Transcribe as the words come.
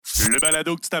Le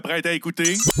balado que tu t'apprêtes à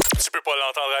écouter, tu peux pas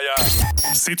l'entendre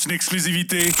ailleurs. C'est une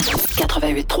exclusivité.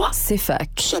 88.3, c'est fac.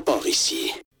 Ça part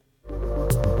ici.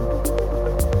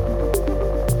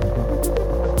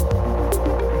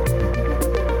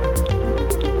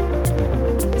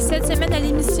 Cette semaine à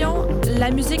l'émission,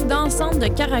 la musique dansante de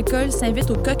Caracole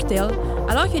s'invite au cocktail,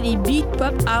 alors que les beats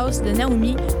pop house de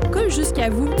Naomi coulent jusqu'à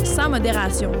vous sans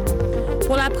modération.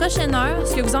 Pour la prochaine heure,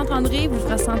 ce que vous entendrez vous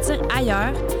fera sentir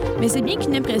ailleurs, mais c'est bien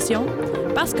qu'une impression,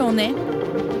 parce qu'on est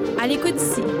à l'écoute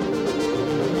d'ici.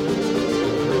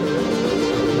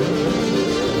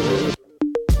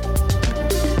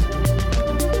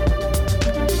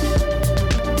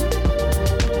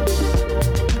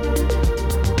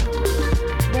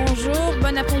 Bonjour,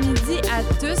 bon après-midi à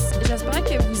tous. J'espère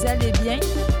que vous allez bien.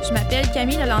 Je m'appelle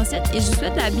Camille Lalancette et je vous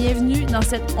souhaite la bienvenue dans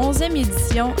cette 11e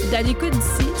édition d'À l'écoute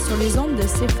d'ici sur les ondes de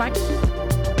CFAC.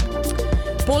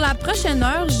 Pour la prochaine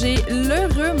heure, j'ai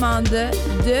l'heureux mandat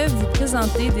de vous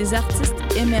présenter des artistes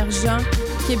émergents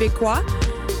québécois.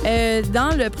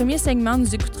 Dans le premier segment,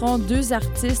 nous écouterons deux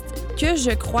artistes que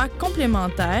je crois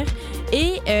complémentaires.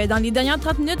 Et dans les dernières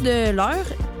 30 minutes de l'heure,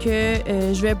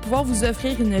 je vais pouvoir vous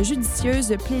offrir une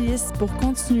judicieuse playlist pour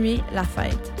continuer la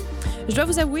fête. Je dois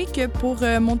vous avouer que pour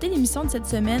monter l'émission de cette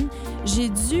semaine, j'ai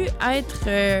dû être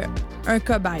un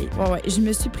cobaye. Ouais, je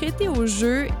me suis prêtée au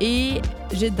jeu et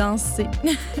j'ai dansé.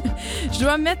 Je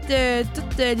dois mettre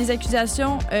toutes les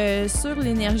accusations sur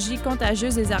l'énergie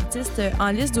contagieuse des artistes en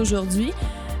liste d'aujourd'hui.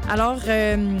 Alors,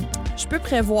 je peux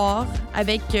prévoir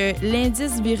avec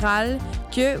l'indice viral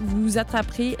que vous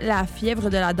attraperez la fièvre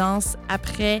de la danse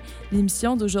après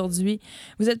l'émission d'aujourd'hui.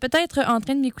 Vous êtes peut-être en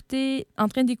train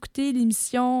d'écouter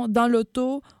l'émission dans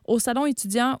l'auto, au salon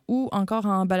étudiant ou encore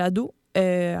en balado.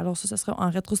 Alors ça sera en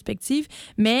rétrospective.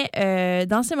 Mais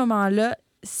dans ces moments-là,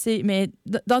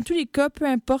 dans tous les cas, peu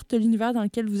importe l'univers dans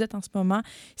lequel vous êtes en ce moment,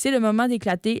 c'est le moment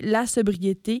d'éclater la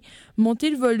sobriété, monter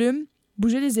le volume,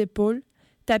 bouger les épaules,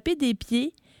 taper des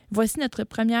pieds. Voici notre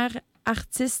première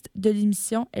artiste de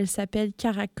l'émission. Elle s'appelle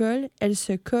Caracole. Elle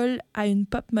se colle à une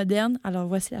pop moderne. Alors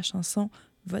voici la chanson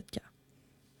Vodka.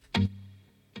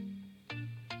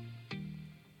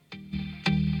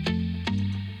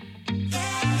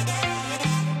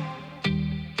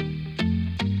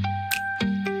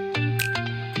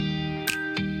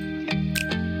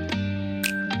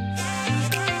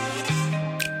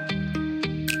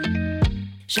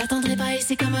 J'attendrai pas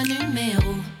ici comme un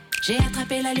numéro. J'ai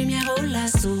attrapé la lumière au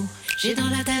lasso. J'ai dans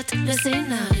la tête le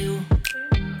scénario.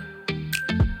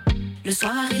 Le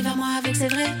soir arrive à moi avec ses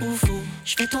vrais ou faux.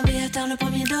 Je fais tomber à terre le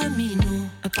premier domino.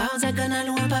 Un pas en diagonale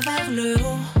ou un pas vers le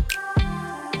haut.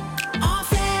 En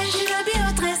flèche, j'ai le bio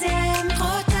 13e.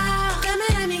 Trop tard,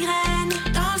 demain la migraine.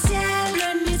 Dans le ciel,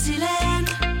 bleu mutilène.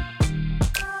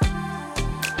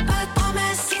 Pas de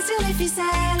promesses, qui tire les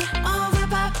ficelles. On va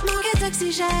pas manquer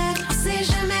d'oxygène. On sait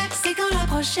jamais, c'est quand la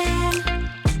prochaine.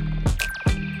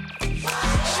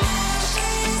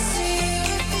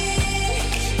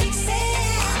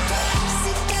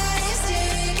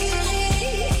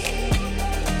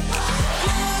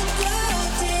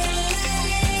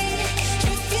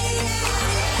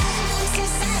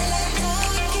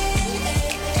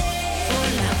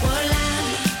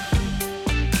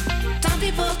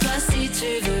 Si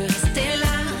tu veux rester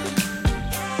là,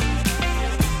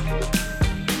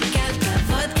 cale ta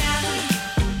vodka.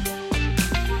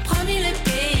 Promis, le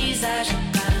paysage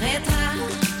apparaîtra.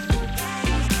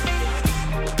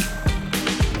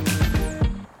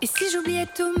 Et si j'oubliais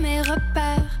tous mes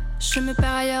repères, je me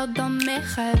perds ailleurs dans mes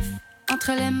rêves.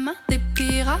 Entre les mains des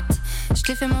pirates, je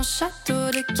t'ai fait mon château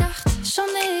de cartes. J'en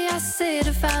ai assez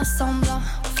de faire semblant,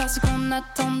 pour faire ce qu'on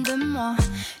attend de moi.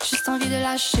 Juste envie de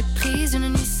lâcher prise, une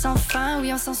nuit sans fin,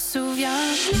 oui on s'en souvient.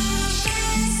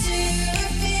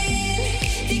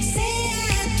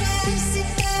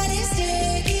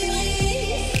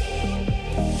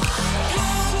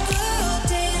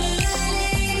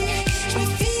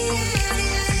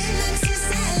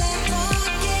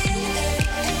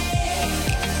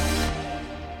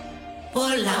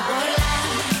 Voilà, voilà.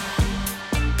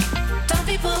 Tant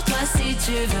pis pour toi si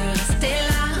tu veux rester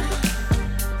là.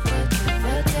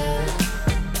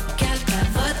 Cale ta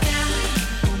vodka.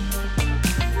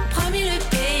 Promis, le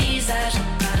paysage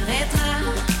apparaîtra.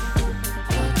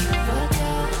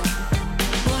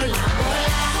 Voilà,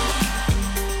 voilà.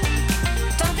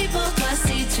 Tant pis pour toi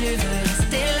si tu veux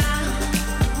rester là.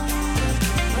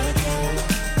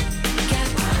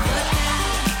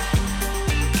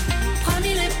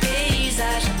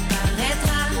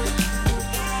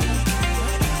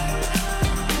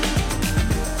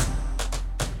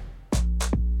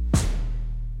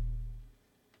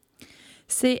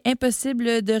 C'est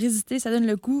impossible de résister, ça donne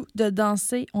le goût de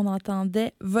danser. On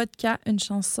entendait Vodka, une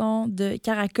chanson de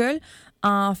Caracole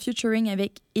en featuring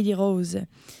avec Élie Rose.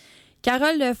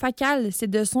 Carole Facal, c'est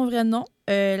de son vrai nom,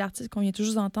 l'artiste qu'on vient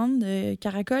toujours d'entendre,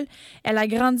 Caracole. Elle a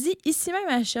grandi ici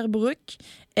même à Sherbrooke.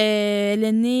 Elle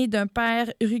est née d'un père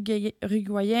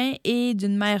uruguayen et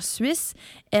d'une mère suisse.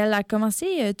 Elle a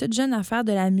commencé toute jeune à faire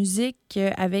de la musique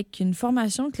avec une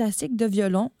formation classique de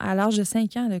violon. À l'âge de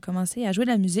 5 ans, elle a commencé à jouer de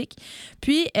la musique.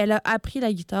 Puis, elle a appris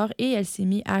la guitare et elle s'est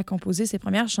mise à composer ses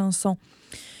premières chansons.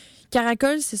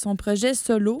 Caracole, c'est son projet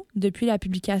solo depuis la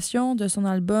publication de son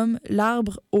album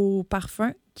L'Arbre au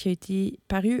parfum, qui a été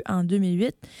paru en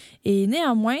 2008. Et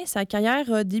néanmoins, sa carrière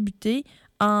a débuté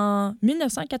en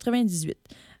 1998.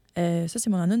 Ça, c'est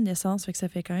mon année de naissance, fait que ça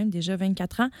fait quand même déjà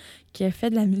 24 ans qu'elle fait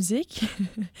de la musique.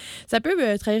 Ça peut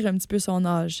trahir un petit peu son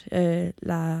âge.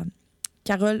 La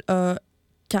Carole a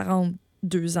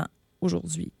 42 ans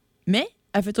aujourd'hui. Mais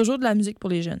elle fait toujours de la musique pour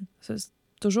les jeunes. Ça, c'est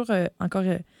toujours encore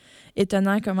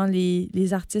étonnant comment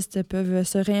les artistes peuvent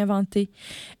se réinventer.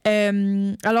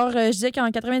 Alors, je disais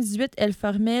qu'en 98, elle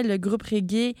formait le groupe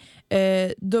reggae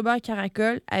Doba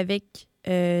Caracole avec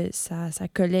sa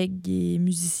collègue et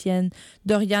musicienne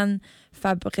Doriane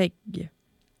Fabreg.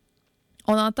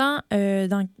 On entend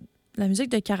dans la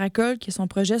musique de Caracole, qui est son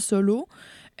projet solo,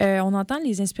 on entend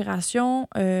les inspirations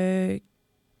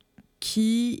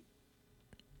qui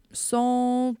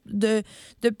sont de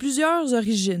plusieurs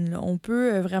origines, là. On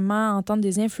peut vraiment entendre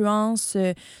des influences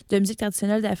de musique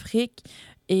traditionnelle d'Afrique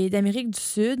et d'Amérique du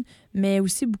Sud, mais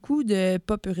aussi beaucoup de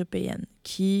pop européenne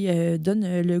qui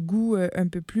donne le goût un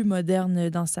peu plus moderne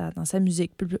dans sa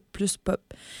musique, plus pop.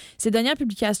 Ses dernières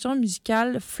publications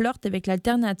musicales flirtent avec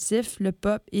l'alternatif, le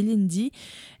pop et l'indie.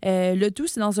 Le tout,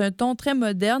 c'est dans un ton très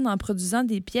moderne en produisant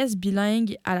des pièces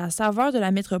bilingues à la saveur de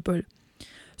la métropole.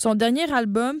 Son dernier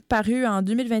album, paru en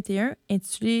 2021,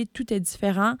 intitulé « Tout est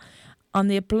différent », on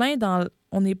est plein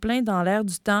dans l'air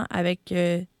du temps avec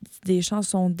des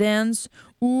chansons dance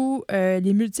où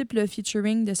les multiples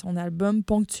featuring de son album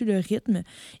ponctuent le rythme.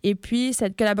 Et puis,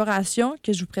 cette collaboration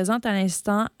que je vous présente à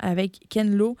l'instant avec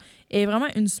Ken Lo est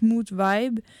vraiment une smooth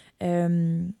vibe.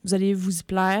 Vous allez vous y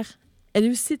plaire. Elle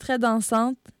est aussi très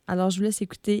dansante. Alors, je vous laisse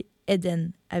écouter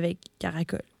Eden avec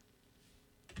Caracole.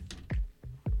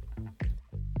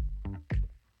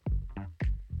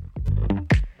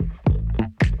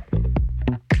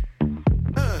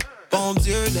 Bon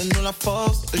Dieu, donne-nous la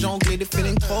force de jongler des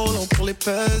feelings trop longs pour les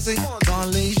peser. Dans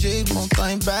léger, mon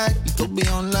time back, les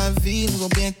tourbillons de la vie nous ont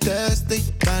bien testé.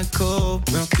 Banco,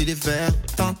 rempli des verres,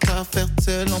 tant à faire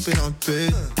seul, on peut dans le peu.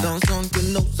 Dans le son que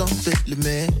nos ancêtres le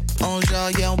mettent. On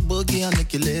jarre, on boogie en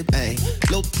équilibre. Hey,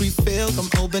 l'eau pre-fill comme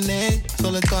Aubenet.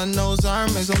 Sur le toit de nos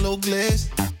armes, mais on l'eau glisse.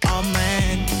 Oh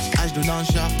man, âge de dans le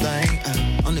jardin.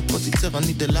 On n'est pas des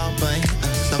tyrannies de l'arbin.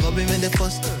 Ça va bien des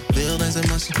fosses, vire dans les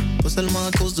émotions. Pas seulement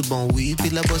à cause du bon weed puis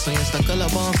de la boisson. Y'a ça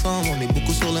collabore ensemble, on est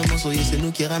beaucoup sur le morceau. Yeah, c'est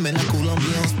nous qui ramène la cool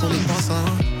ambiance pour les pensants.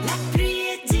 La pluie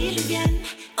est diluvienne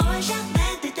au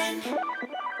jardin d'Éden.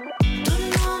 Tout le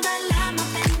monde a l'âme en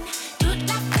peine, toute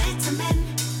la fin de semaine.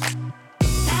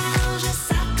 T'arranges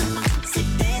ça comment,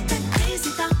 c'était un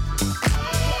président.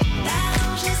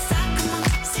 T'arranges ça comment,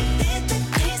 c'était un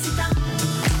président.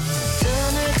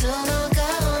 Tourne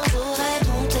encore, on pourrait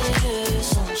monter le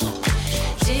son.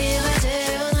 J'irai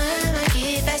sur un qui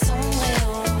fait sombrer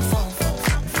au fond.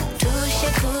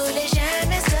 Toucher, couler,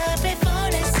 jamais stopper, faut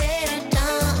laisser le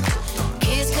temps.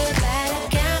 Qu'est-ce que pas le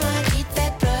karma qui te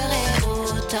fait pleurer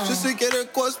autant? Je sais qu'il y a de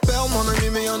quoi se perdre, mon ami,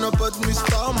 mais y'en a pas de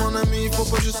mystère. Mon ami, il faut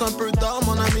pas juste un peu d'art.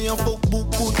 Mon ami, il faut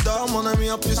beaucoup d'art. Mon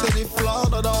ami, en plus, c'est des fleurs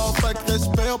d'or. Fait que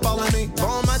respect, par l'année.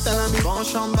 Bon matin, ami, bon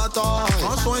champ de bataille.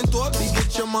 Prends soin de toi, puis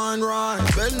get your mind right.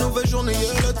 Belle nouvelle journée,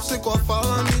 yeah, là, tu sais quoi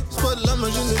faire, ami. C'est pas de la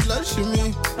magie, c'est de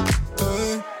l'alchimie.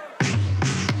 Hey.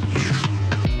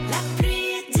 La pluie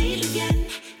est diluvienne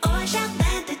au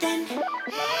jardin d'Éden.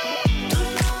 Tout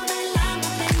le monde a l'âme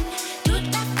en peine, toute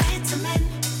la fin de semaine.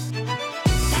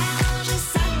 T'arranges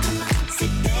ça comment,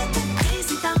 c'était un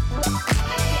président.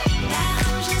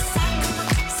 T'arranges ça comment,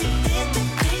 c'était un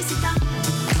président.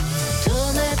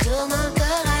 Tourne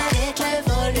encore avec le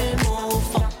volume au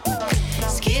fond.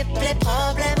 Skip les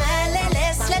problèmes, allez,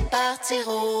 laisse-les partir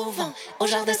au vent. Au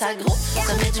jardin ça groupe,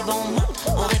 ça met du bon monde.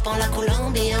 On répand la cool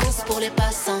ambiance pour les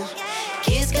passants.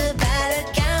 Qu'est-ce que bat le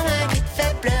karma qui te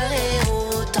fait pleurer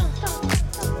autant?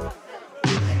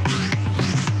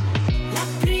 La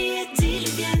pluie est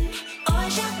diluvienne au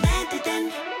jardin d'Éden.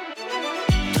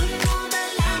 Tout le monde a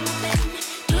l'âme en peine,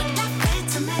 toute la fin de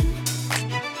semaine.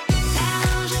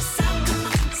 T'arranges ça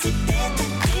comment, c'était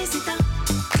un président.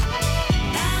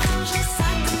 T'arranges ça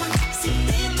comment,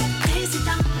 c'était un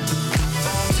président.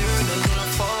 Bon Dieu, donne-nous la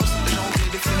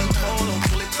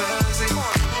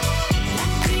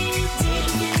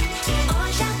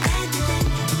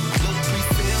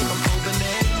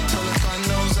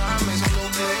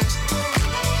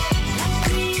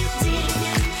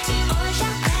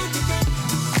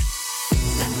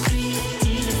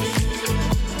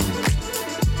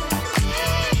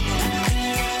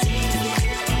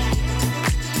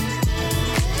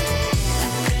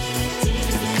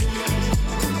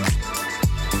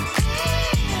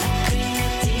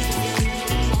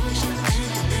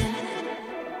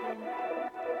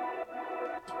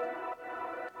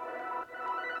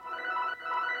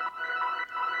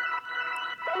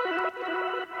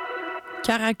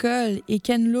Caracole et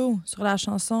Ken Lo sur la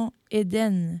chanson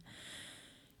Eden.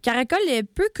 Caracole est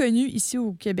peu connue ici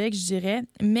au Québec, je dirais,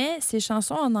 mais ses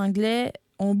chansons en anglais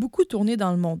ont beaucoup tourné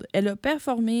dans le monde. Elle a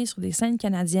performé sur des scènes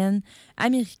canadiennes,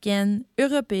 américaines,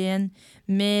 européennes,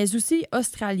 mais aussi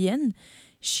australiennes.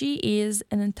 She is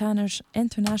an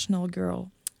international girl.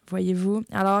 Voyez-vous.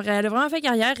 Alors, elle a vraiment fait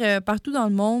carrière partout dans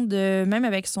le monde, même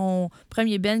avec son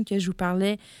premier band que je vous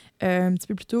parlais un petit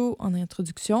peu plus tôt en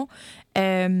introduction.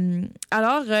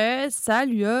 Alors, ça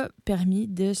lui a permis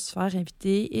de se faire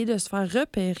inviter et de se faire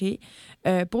repérer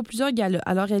pour plusieurs galas.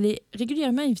 Alors, elle est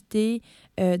régulièrement invitée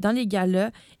dans les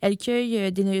galas. Elle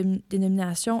cueille des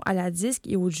nominations à la disque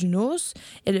et aux Junos.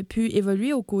 Elle a pu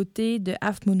évoluer aux côtés de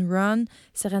Half Moon Run,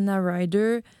 Serena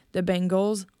Ryder, The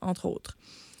Bengals, entre autres.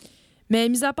 Mais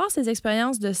mis à part ses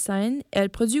expériences de scène, elle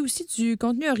produit aussi du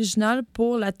contenu original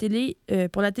pour la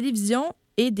télévision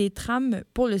et des trames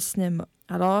pour le cinéma.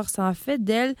 Alors, ça en fait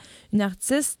d'elle une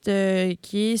artiste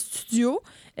qui est studio,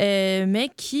 mais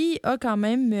qui a quand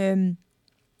même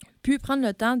pu prendre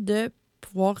le temps de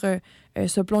pouvoir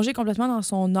se plonger complètement dans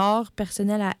son art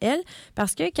personnel à elle,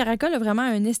 parce que Caracole a vraiment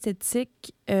une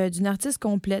esthétique d'une artiste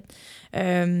complète.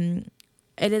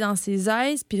 Elle est dans ses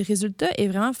aises, puis le résultat est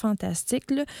vraiment fantastique,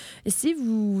 là. Et si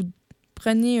vous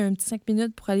prenez un petit 5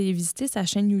 minutes pour aller visiter sa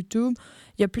chaîne YouTube,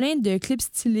 il y a plein de clips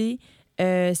stylés.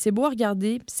 C'est beau à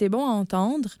regarder, c'est bon à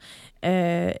entendre.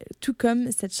 Tout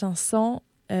comme cette chanson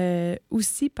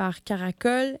aussi par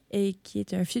Caracole et qui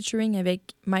est un featuring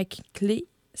avec Mike Clay.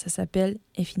 Ça s'appelle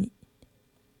Infini.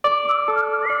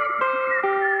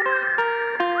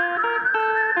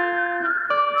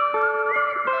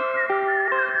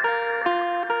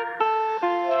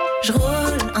 Je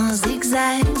roule en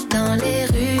zigzag dans les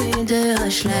rues de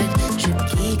Rochelag. Je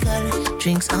picole,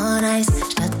 drinks on ice.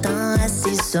 Je t'attends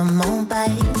assis sur mon bike.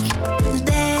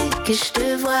 Dès que je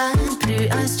te vois, plus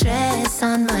un stress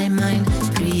on my mind.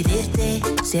 Pluie d'été,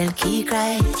 ciel qui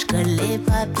crie. Je colle les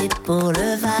papiers pour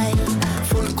le vibe.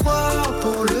 Faut le croire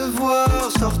pour le voir.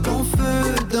 Sors ton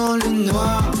feu dans le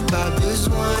noir. Pas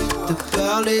besoin de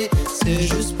parler, c'est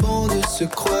juste bon de se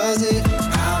croiser.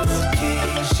 I'm a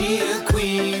king, she a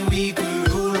queen. We could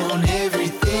rule on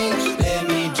everything.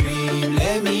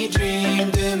 Let me dream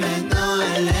de maintenant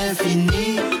à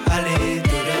l'infini. Allez,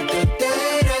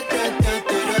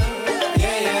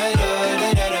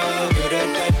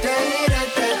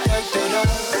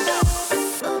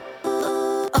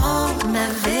 on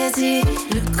m'avait dit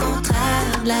le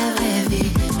contraire de la vraie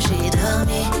vie. J'ai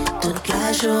dormi toute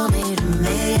la journée, le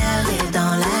meilleur est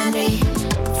dans la nuit.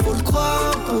 faut le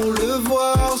croire pour le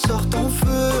voir. Sors ton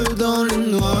feu dans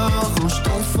le noir. Range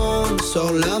ton phone,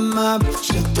 sors la map.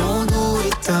 J'ai ton dos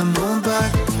et t'as mon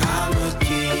bac. I'm a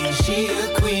king, she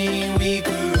a queen. We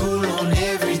could rule on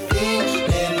everything.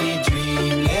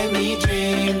 Let me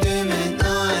dream de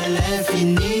maintenant à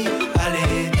l'infini.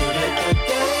 Allez,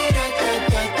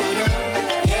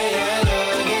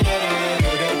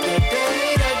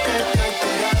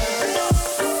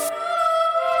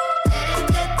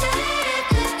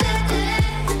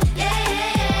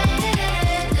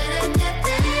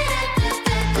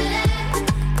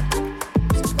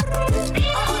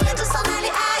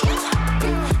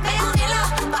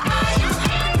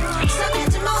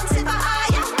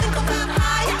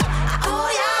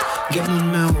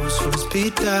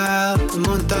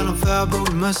 mon talent faire beau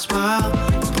me smile.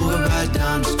 Pour un bad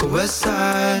down jusqu'au west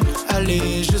side.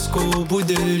 Aller jusqu'au bout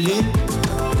de l'île.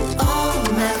 On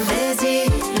m'avait dit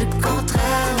le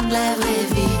contraire de la vraie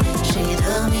vie. J'ai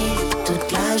dormi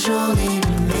toute la journée,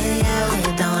 le meilleur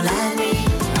est dans la nuit.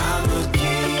 I'm a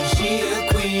king, she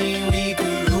a queen. We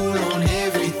could rule on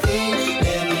everything.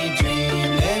 Let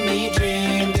me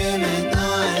dream de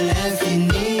maintenant à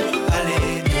l'infini.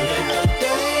 Allez,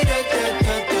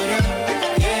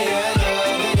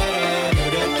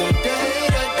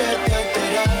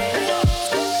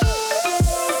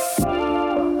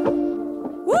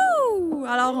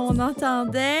 Alors, on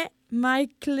entendait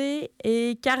Mike Clay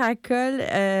et Caracole.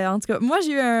 En tout cas, moi,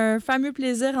 j'ai eu un fameux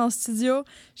plaisir en studio.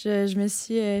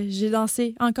 J'ai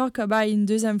lancé encore Cobaye une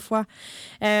deuxième fois.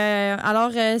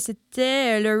 Alors,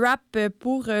 c'était le rap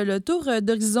pour le tour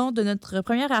d'horizon de notre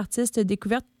première artiste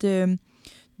découverte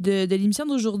de l'émission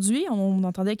d'aujourd'hui. On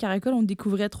entendait Caracole, on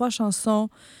découvrait 3 chansons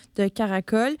de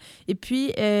Caracole. Et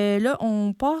puis là,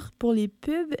 on part pour les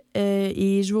pubs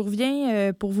et je vous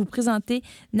reviens pour vous présenter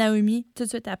Naomi tout de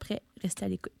suite après. Restez à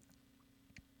l'écoute.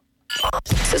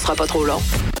 Ce sera pas trop long.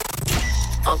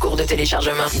 En cours de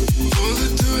téléchargement.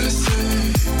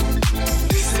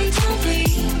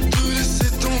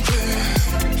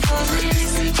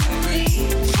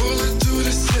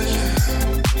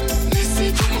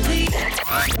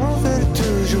 on veut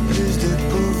toujours plus de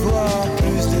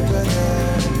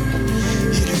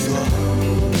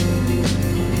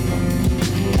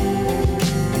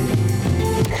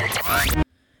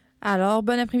Alors,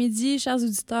 bon après-midi, chers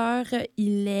auditeurs.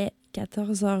 Il est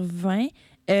 14h20.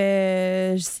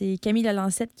 C'est Camille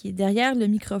Lalancette qui est derrière le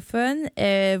microphone.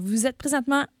 Vous êtes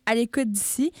présentement à l'écoute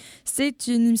d'ici. C'est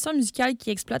une émission musicale qui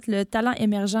exploite le talent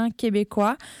émergent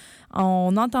québécois.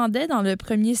 On entendait dans le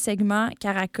premier segment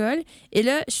Caracole. Et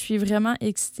là, je suis vraiment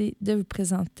excitée de vous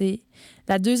présenter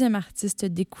la deuxième artiste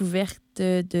découverte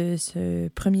de ce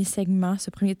premier segment,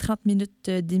 ce premier 30 minutes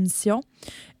d'émission.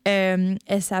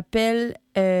 Elle s'appelle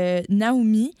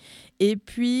Naomi. Et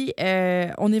puis,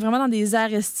 on est vraiment dans des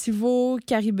airs estivaux,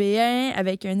 caribéens,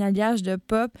 avec un alliage de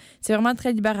pop. C'est vraiment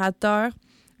très libérateur.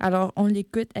 Alors, on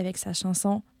l'écoute avec sa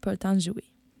chanson « Pas le temps de jouer ».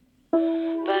 Pas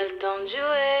le temps de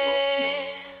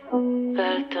jouer,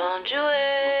 pas le temps de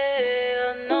jouer.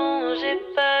 Oh non, j'ai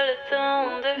pas le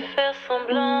temps de faire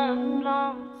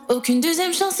semblant. Aucune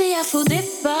deuxième chance et à faux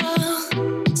départ.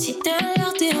 Si t'es à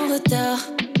l'heure, t'es en retard.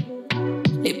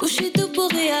 Les bouchées d'eau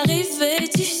pourraient arriver,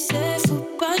 tu sais, faut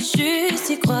pas juste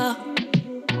y croire.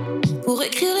 Pour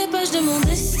écrire les pages de mon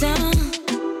destin,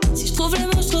 si je trouve les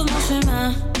mots, je trouve mon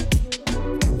chemin.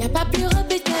 Y'a pas plus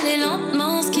rapide qu'aller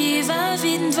lentement, ce qui va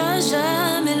vite ne va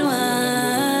jamais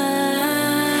loin.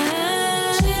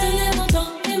 J'ai donné mon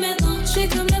temps et maintenant je suis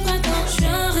comme le printemps, je suis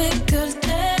un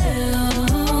récolteur.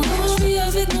 Je suis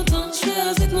avec mon temps, je fais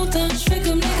avec mon temps, je fais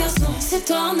comme les garçons. C'est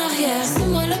toi en arrière, c'est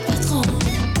moi le patron.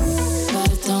 Pas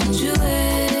le temps de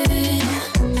jouer,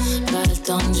 pas le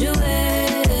temps de jouer.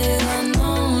 Oh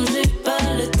non, j'ai pas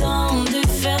le temps de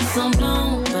faire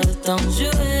semblant. Pas le temps de jouer.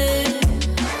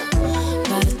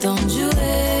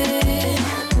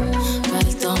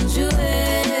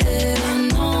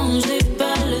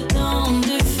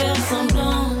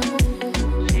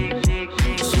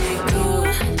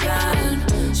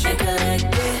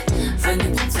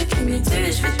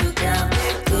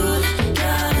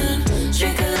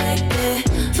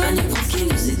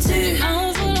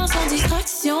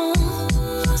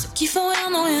 Qui font rien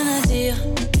n'ont rien à dire.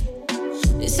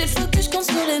 Les seules fois que je compte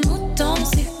sur les moutons,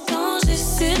 c'est quand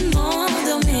j'essaie de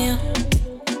m'endormir.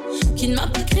 Qui ne m'a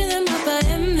pas crié, ne m'a pas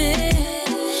aimé,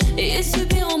 et ils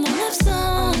subiront mon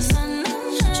absence.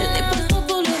 Je n'ai pas le temps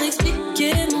pour leur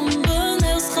expliquer, mon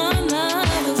bonheur sera ma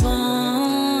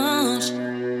revanche.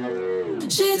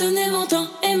 J'ai donné mon temps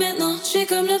et maintenant je suis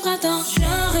comme le printemps. Je suis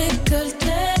un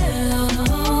récolteur.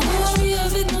 Je suis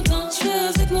avec mon temps, je fais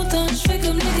avec mon temps, je fais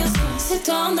comme les garçons. C'est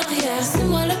toi en arrière, c'est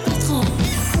moi le patron.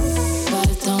 Pas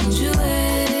le temps de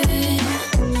jouer,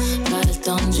 pas le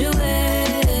temps de jouer.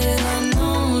 Oh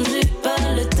non, j'ai pas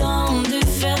le temps de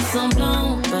faire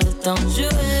semblant. Pas le temps de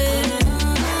jouer,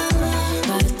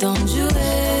 pas le temps de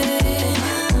jouer,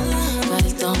 pas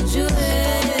le temps de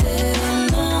jouer. Oh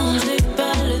non, j'ai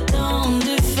pas le temps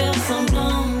de faire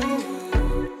semblant.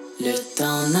 Le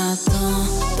temps n'attend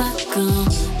pas quand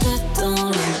j'attends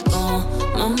le bon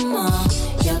moment.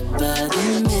 Y'a pas de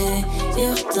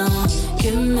meilleur temps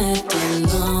que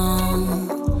maintenant.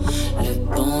 Le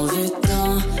bon vieux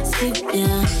temps, c'est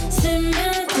bien, c'est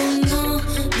maintenant.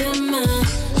 Demain,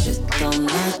 je t'en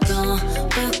attends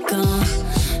pas quand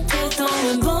t'attends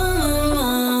le bon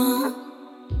moment.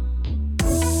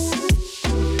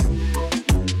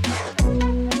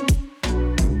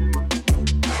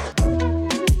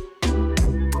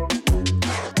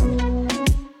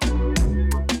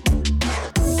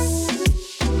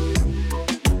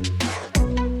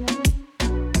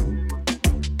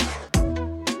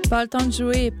 Pas le temps de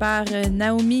jouer par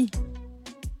Naomi.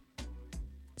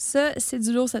 Ça, c'est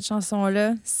du lourd, cette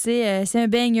chanson-là. C'est un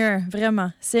banger,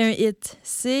 vraiment. C'est un hit.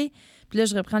 Puis là,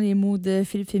 je reprends les mots de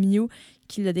Philippe Féminiou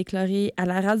qui l'a déclaré à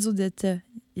la radio d'État.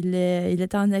 Il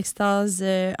était en extase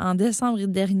en décembre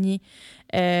dernier,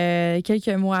 quelques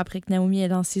mois après que Naomi ait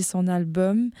lancé son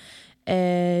album.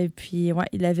 Puis, ouais,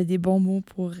 il avait des bons mots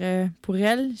pour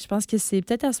elle. Je pense que c'est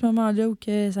peut-être à ce moment-là où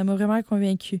que ça m'a vraiment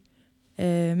convaincue.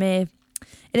 Mais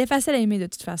elle est facile à aimer de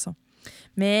toute façon.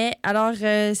 Mais alors,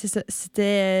 c'est ça.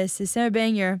 C'est un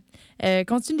banger.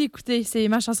 Continue d'écouter. C'est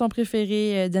ma chanson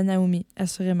préférée de Naomi,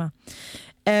 assurément.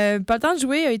 Pas le temps de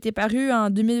jouer a été paru en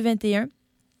 2021.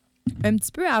 Un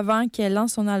petit peu avant qu'elle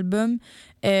lance son album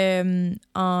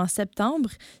en septembre.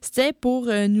 C'était pour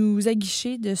nous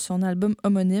aguicher de son album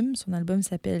homonyme. Son album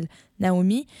s'appelle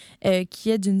Naomi, qui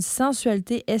est d'une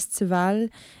sensualité estivale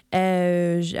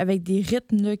avec des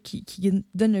rythmes là, qui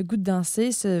donnent le goût de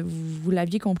danser. Ça, vous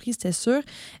l'aviez compris, c'était sûr.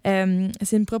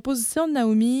 C'est une proposition de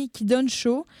Naomi qui donne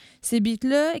chaud. Ces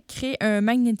beats-là créent un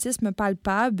magnétisme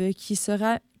palpable qui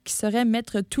serait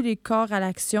mettre tous les corps à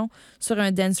l'action sur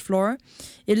un dance floor.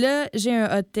 Et là, j'ai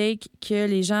un hot take que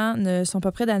les gens ne sont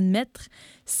pas prêts d'admettre.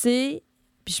 Puis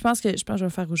je pense que je vais le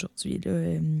faire aujourd'hui.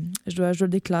 Là. Je dois le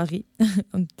déclarer.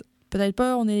 peut-être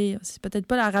pas, c'est peut-être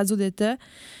pas la radio d'État,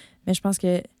 mais je pense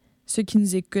que ceux qui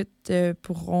nous écoutent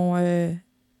pourront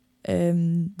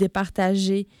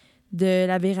départager de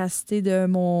la véracité de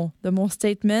mon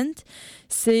statement.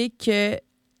 C'est que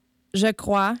je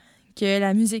crois que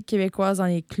la musique québécoise dans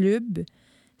les clubs,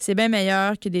 c'est bien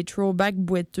meilleur que des throwbacks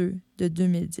boiteux de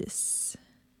 2010.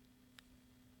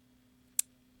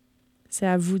 C'est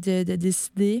à vous de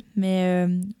décider, mais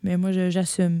moi,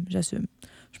 j'assume.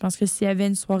 Je pense que s'il y avait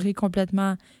une soirée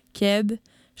complètement keb,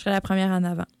 je serais la première en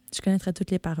avant. Je connaîtrais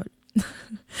toutes les paroles.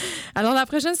 Alors, la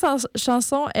prochaine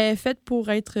chanson est faite pour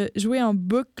être jouée en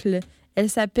boucle. Elle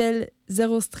s'appelle «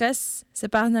 Zéro stress ». C'est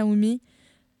par Naomi.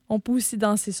 On peut aussi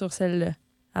danser sur celle-là.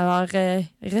 Alors,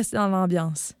 restez dans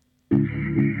l'ambiance.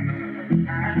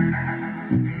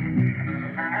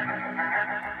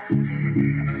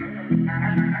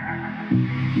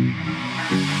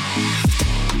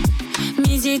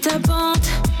 Midi tapante,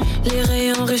 les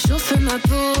rayons réchauffent ma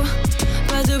peau.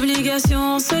 Pas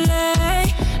d'obligation au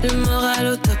soleil, le moral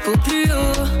au top au plus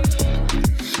haut.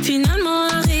 Finalement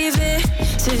arrivé,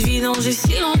 cette vie dont j'ai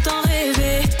si longtemps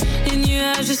rêvé. Les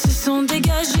nuages se sont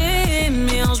dégagés,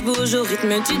 mes hanches bougent au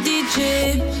rythme du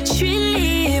DJ. J'suis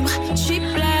libre, j'suis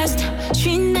blessed,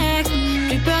 j'suis next.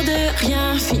 Plus peur de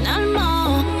rien,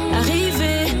 finalement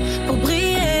arrivé pour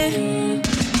briller.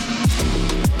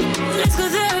 Let's go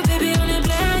there, baby, on est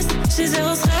blessed. J'ai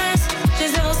zéro stress, j'ai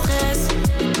zéro stress.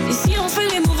 Ici on fait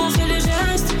les moves, on fait les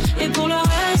gestes. Et pour le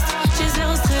reste, j'ai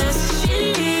zéro stress.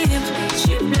 J'suis libre,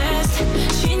 j'suis blessed,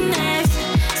 j'suis next.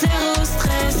 Zéro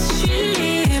stress, j'suis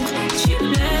libre, j'suis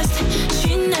blessed,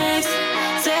 j'suis next.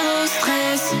 Zéro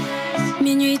stress.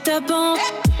 Minuit tapant,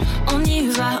 on y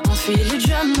va, on fuit le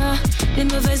drama. Les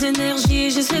mauvaises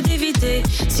énergies, j'essaie d'éviter.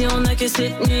 Si on a que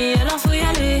cette nuit, alors faut y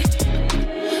aller.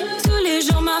 Tous les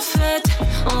jours ma fête,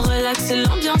 on relaxe et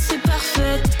l'ambiance est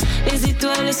parfaite. Les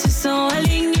étoiles se sont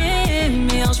alignées,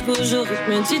 mes hanches bougent au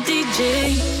rythme du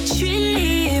DJ. J'suis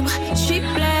libre, j'suis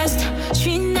blessed,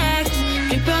 j'suis next.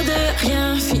 Plus peur de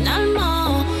rien,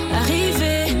 finalement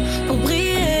arrivé pour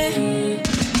briller.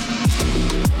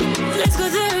 Let's go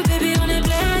there, baby, on est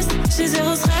blessed. J'ai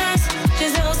zéro stress, j'ai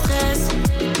zéro stress.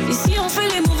 Ici on fait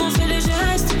les moves, on fait les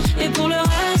gestes. Et pour le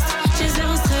reste, j'ai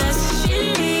zéro stress.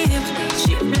 J'suis libre,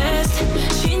 j'suis blessed,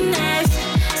 j'suis next.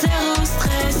 Zéro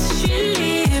stress, j'suis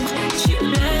libre, j'suis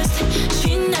blessed,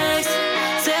 j'suis next.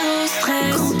 Zéro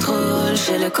stress. Contrôle,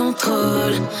 j'ai le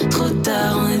contrôle. Trop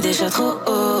tard, on est déjà trop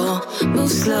haut. Move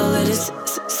slow, let it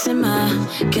simmer.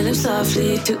 Kill him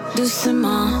softly, tout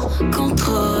doucement.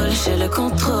 Contrôle, j'ai le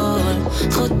contrôle.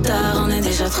 Trop tard, on est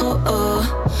déjà trop haut.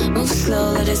 Move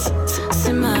slow, let it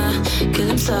simmer. Kill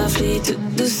him softly, tout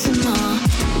doucement.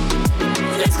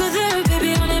 Let's go there,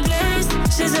 baby, on est blessed.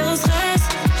 J'ai zéro stress,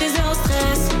 j'ai zéro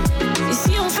stress.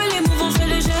 Ici on fait les moves, on fait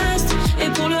les gestes. Et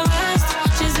pour le reste,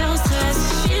 j'ai zéro stress.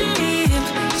 J'suis libre,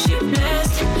 j'suis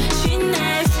blessed, j'suis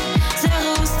next.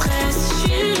 Zéro stress,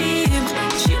 j'suis libre,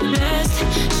 j'suis blessed,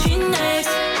 j'suis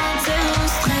next. Zéro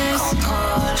stress.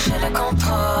 Contrôle, j'ai le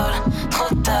contrôle.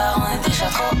 Trop tard, on est déjà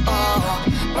trop haut.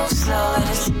 Move slow,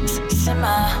 let it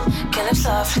simmer. Kill him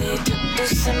softly, tout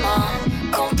doucement.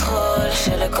 Contrôle,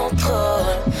 j'ai le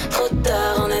contrôle. Trop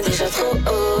tard, on est déjà trop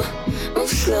haut. Move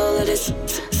slow, let it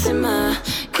simmer.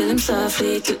 Kill him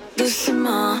softly, tout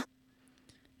doucement.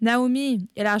 Naomi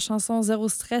et la chanson Zéro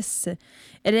stress.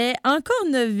 Elle est encore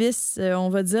novice, on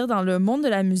va dire, dans le monde de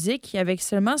la musique avec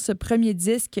seulement ce premier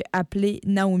disque appelé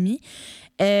Naomi.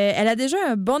 Elle a déjà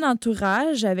un bon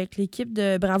entourage avec l'équipe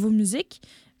de Bravo Musique.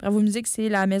 Bravo Musique, c'est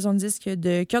la maison de disques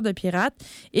de Cœur de Pirate.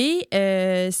 Et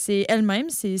c'est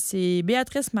elle-même, c'est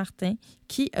Béatrice Martin,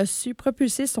 qui a su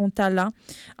propulser son talent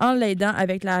en l'aidant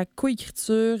avec la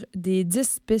coécriture des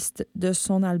 10 pistes de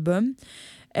son album.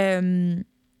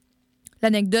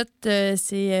 L'anecdote,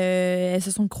 c'est elles se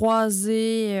sont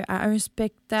croisées à un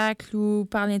spectacle ou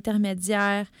par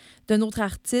l'intermédiaire d'un autre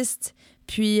artiste.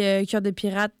 Puis Cœur de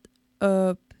Pirate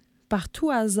a, par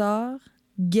tout hasard,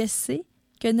 guessé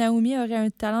que Naomi aurait un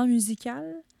talent musical.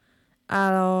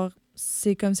 Alors,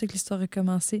 c'est comme ça que l'histoire a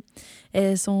commencé.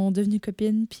 Elles sont devenues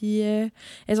copines, puis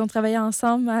elles ont travaillé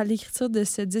ensemble à l'écriture de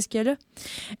ce disque-là.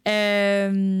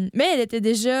 Mais elle était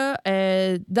déjà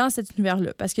dans cet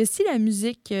univers-là. Parce que si la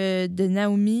musique de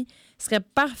Naomi serait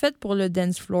parfaite pour le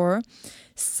dance floor,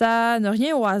 ça n'a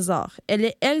rien au hasard. Elle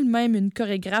est elle-même une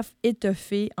chorégraphe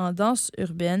étoffée en danse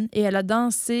urbaine et elle a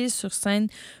dansé sur scène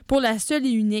pour la seule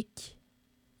et unique,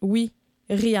 oui,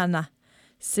 Rihanna.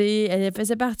 Elle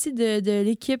faisait partie de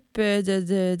l'équipe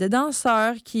de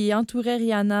danseurs qui entourait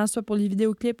Rihanna, soit pour les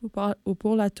vidéoclips ou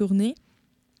pour la tournée.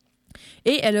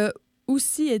 Et elle a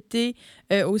aussi été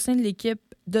au sein de l'équipe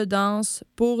de danse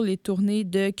pour les tournées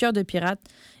de Cœur de Pirate.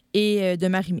 et de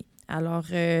Marie-Mé. Alors,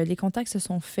 les contacts se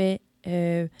sont faits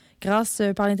grâce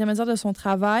par l'intermédiaire de son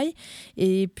travail.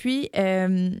 Et puis,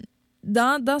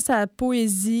 dans sa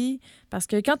poésie, parce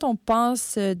que quand on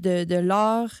pense de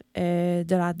l'art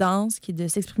de la danse, qui est de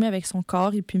s'exprimer avec son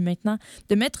corps, et puis maintenant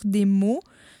de mettre des mots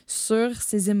sur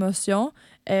ses émotions,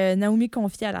 Naomi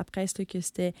confiait à la presse là, que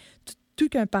c'était tout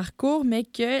qu'un parcours, mais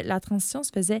que la transition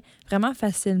se faisait vraiment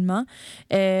facilement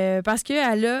parce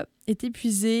qu'elle a été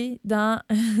puisée dans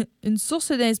une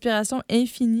source d'inspiration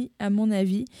infinie, à mon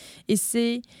avis, et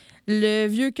c'est le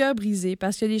vieux cœur brisé,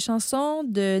 parce que les chansons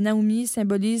de Naomi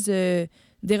symbolisent des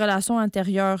relations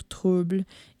intérieures troubles,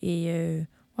 et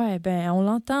on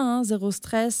l'entend, hein, zéro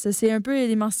stress, c'est un peu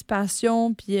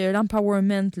l'émancipation puis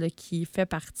l'empowerment là, qui fait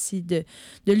partie de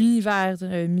l'univers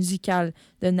musical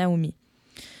de Naomi.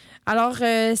 Alors,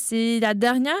 c'est la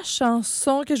dernière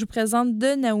chanson que je vous présente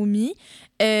de Naomi.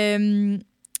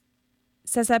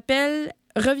 Ça s'appelle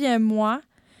 « Reviens-moi ».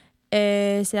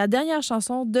 C'est la dernière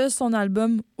chanson de son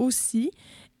album aussi.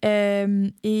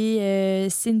 C'est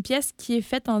une pièce qui est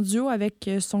faite en duo avec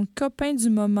son copain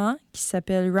du moment qui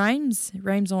s'appelle Rhymes.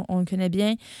 Rhymes, on le connaît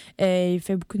bien. Il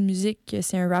fait beaucoup de musique.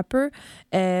 C'est un rappeur.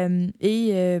 En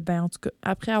tout cas,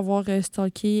 après avoir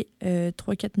stalké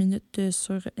 3-4 minutes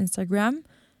sur Instagram,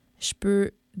 je peux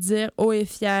dire haut et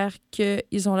fier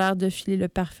qu'ils ont l'air de filer le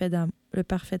parfait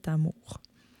amour.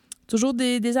 Toujours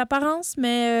des apparences,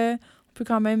 mais on peut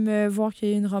quand même voir qu'il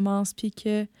y a une romance, puis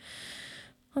que...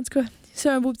 En tout cas, c'est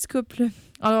un beau petit couple.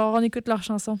 Alors, on écoute leur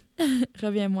chanson «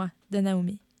 Reviens-moi » de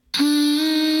Naomi.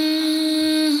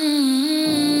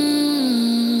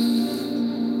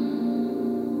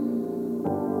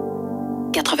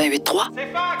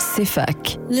 88.3. C'est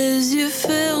fac. Les yeux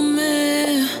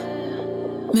fermés,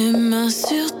 mes mains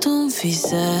sur ton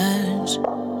visage.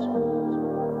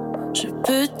 Je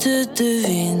peux te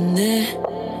deviner,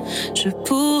 je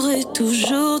pourrais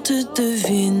toujours te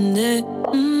deviner.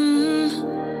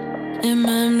 Et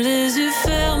même les yeux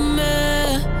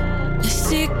fermés, les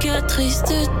cicatrices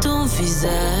de ton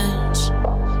visage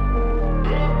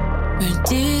me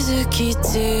disent qui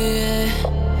tu es.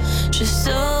 Je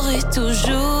saurai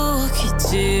toujours qui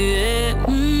tu es.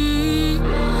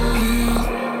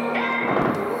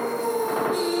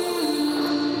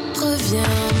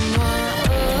 Reviens-moi.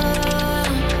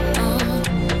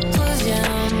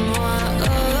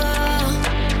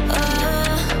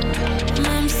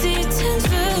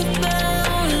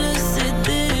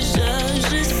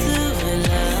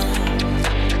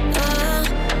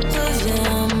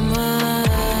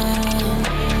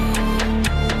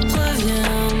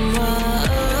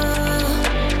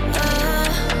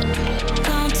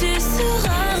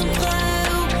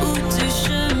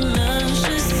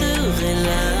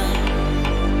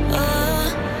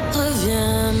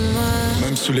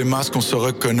 Sous les masques, on se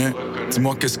reconnaît.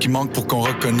 Dis-moi qu'est-ce qui manque pour qu'on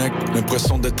reconnecte.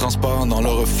 L'impression d'être transparent dans le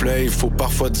reflet. Il faut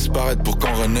parfois disparaître pour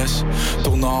qu'on renaisse.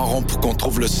 Tournant en rond pour qu'on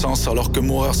trouve le sens. Alors que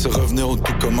mourir c'est revenir où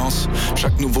tout commence.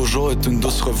 Chaque nouveau jour est une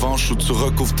douce revanche où tu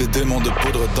recouvres tes démons de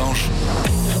poudre d'ange.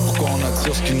 Pourquoi on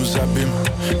attire ce qui nous abîme?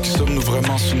 Qui sommes-nous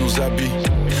vraiment sous nos habits?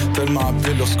 Tellement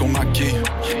habiles lorsqu'on maquille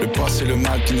le passé, le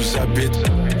mal qui nous habite.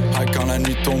 Quand la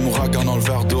nuit tombe, ouragan dans le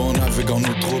verre d'eau, on navigue en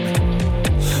nos troubles.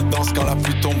 Danse quand la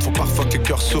pluie tombe, faut parfois que le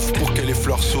cœur souffre pour que les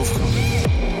fleurs s'ouvrent.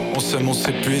 On s'aime, on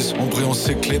s'épuise, on brille, on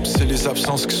s'éclipse. C'est les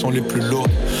absences qui sont les plus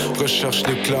lourdes. Recherche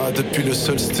l'éclat depuis le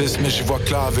solstice, mais j'y vois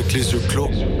clair avec les yeux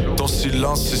clos. Ton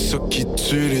silence, c'est ce qui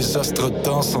tue. Les astres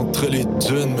dansent entre les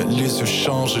dunes, mais les yeux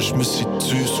changent et je me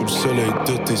situe sous le soleil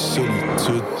de tes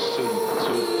solitudes.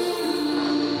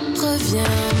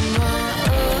 Reviens-moi.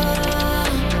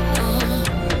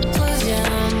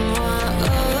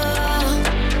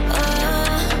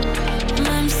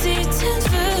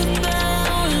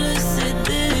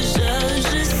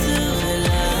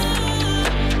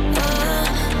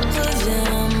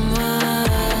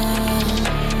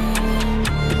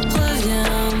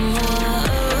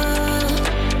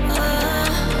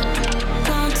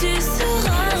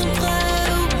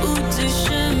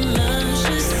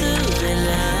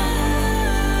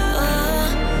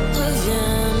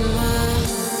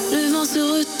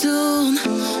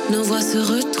 Nos voix se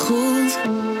retrouvent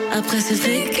après s'être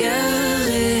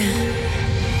égarées.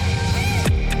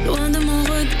 Loin de mon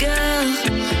regard,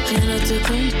 rien ne te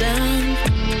condamne.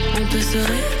 On peut se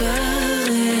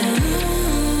réparer.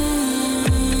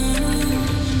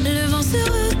 Le vent se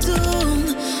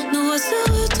retourne, nos voix se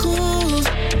retrouvent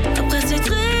après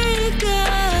s'être égarées.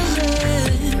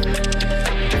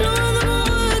 Loin de mon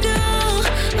regard,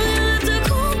 rien ne te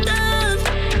condamne.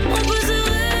 On peut se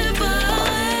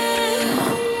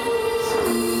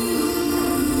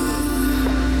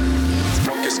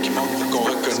Qu'est-ce qui manque pour qu'on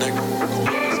reconnecte?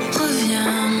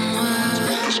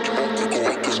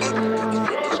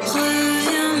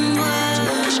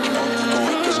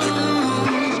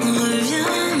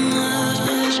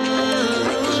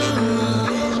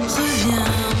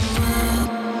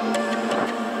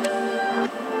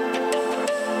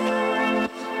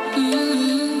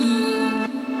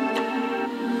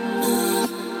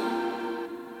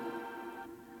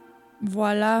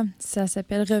 Voilà, ça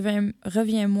s'appelle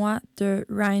Reviens-moi de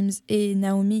Rhymes et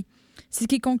Naomi. C'est ce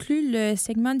qui conclut le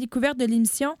segment découverte de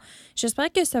l'émission.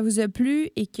 J'espère que ça vous a plu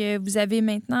et que vous avez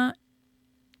maintenant...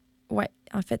 Ouais,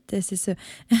 en fait, c'est ça.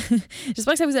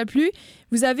 J'espère que ça vous a plu.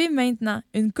 Vous avez maintenant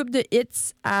une coupe de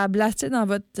hits à blaster dans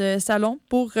votre salon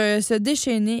pour se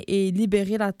déchaîner et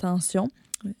libérer la tension.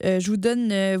 Je vous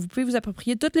donne... vous pouvez vous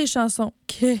approprier toutes les chansons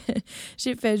que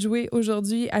j'ai fait jouer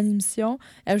aujourd'hui à l'émission.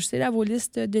 Ajoutez-les à vos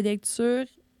listes de lecture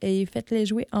et faites-les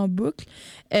jouer en boucle.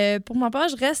 Pour ma part,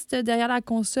 je reste derrière la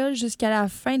console jusqu'à la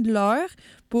fin de l'heure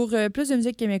pour plus de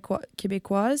musique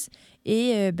québécoise.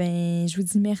 Et je vous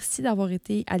dis merci d'avoir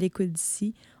été à l'écoute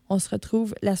d'ici. On se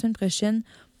retrouve la semaine prochaine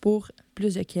pour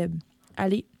plus de Keb.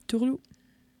 Allez, tourlou!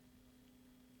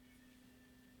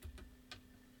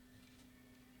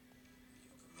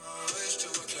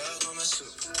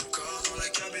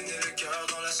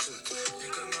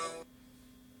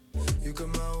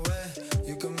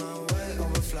 You come my way, on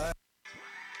va fly.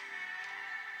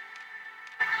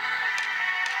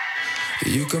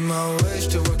 You come my way, je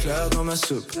te vois clair dans ma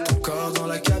soupe. Ton corps dans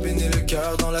la cabine et le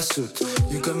cœur dans la soute.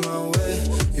 You come my way,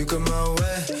 you come my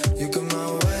way, you come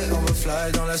my way, on va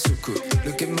fly dans la soucoupe.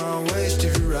 Look at my way, je t'ai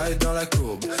vu ride dans la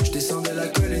courbe. Je descendais la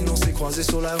colline, on s'est croisés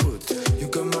sur la route. You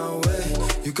come my way,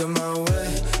 you come my way,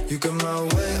 you come my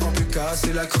way, on peut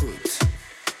casser la croûte.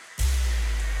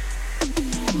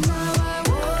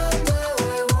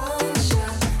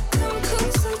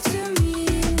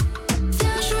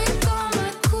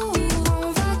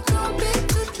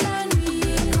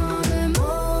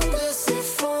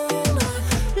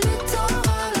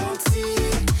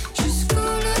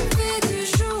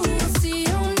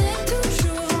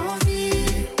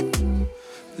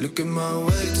 Look at my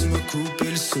way, tu m'as coupé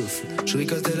le souffle. Je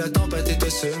ricotais la tempête et t'as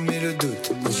semé le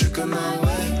doute. Oh, you come my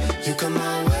way, you come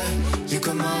my way, you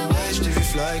come my way. Je t'ai vu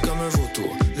fly comme un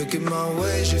vautour. Look at my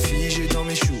way, j'ai figé dans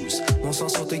mes shoes. Mon sang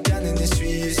sur tes cannes et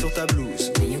essuyé sur ta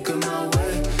blouse. You come my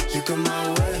way, you come my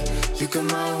way, you come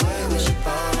my way. Ouais, je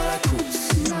pars à la course.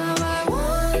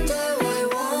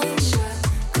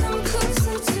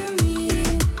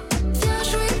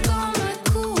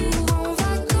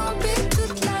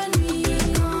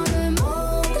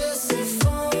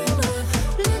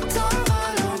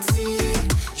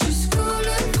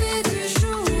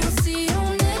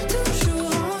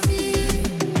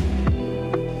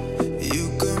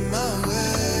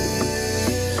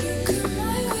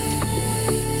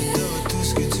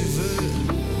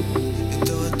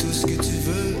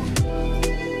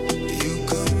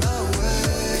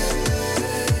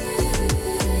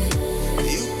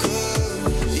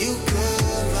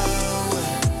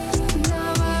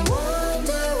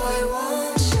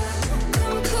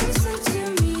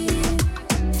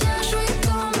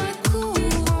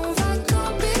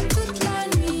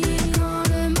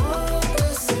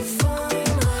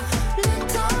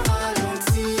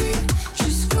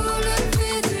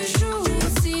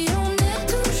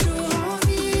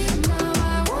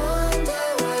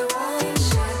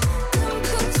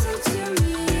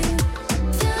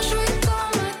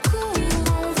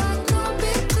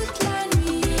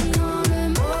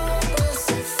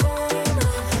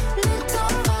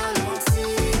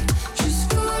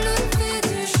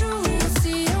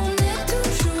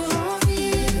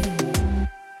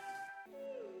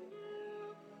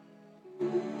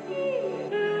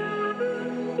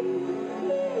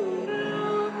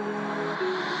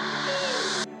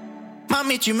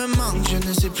 Mamie, tu me manques, je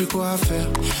ne sais plus quoi faire.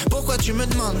 Pourquoi tu me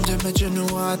demandes de mettre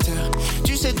genoux à terre?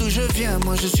 Tu sais d'où je viens,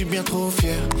 moi je suis bien trop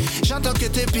fier. J'entends que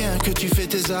t'es bien, que tu fais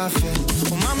tes affaires.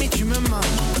 Oh mamie, tu me manques.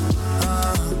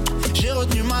 Ah, j'ai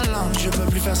retenu ma langue, je peux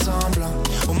plus faire semblant.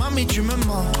 Oh mamie, tu me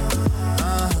manques.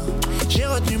 Ah, j'ai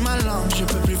retenu ma langue, je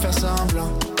peux plus faire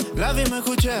semblant. La vie me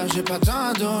coûte cher, j'ai pas de temps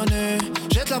à donner.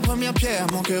 Jette la première pierre,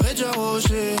 mon cœur est déjà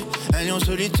rocher. Un lion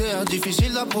solitaire,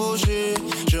 difficile d'approcher.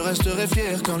 Je resterai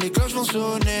fier quand les cloches vont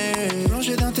sonner.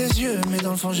 Plongé dans tes yeux, mais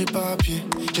dans le fond j'ai pas pied.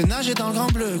 J'ai nagé dans le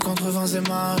grand bleu contre vents et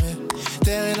marées.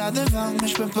 Terre est là devant, mais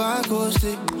je peux pas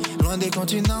accoster. Loin des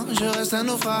continents, je reste un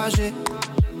naufragé.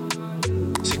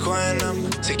 C'est quoi un homme?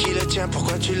 C'est qui le tien?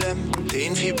 Pourquoi tu l'aimes? T'es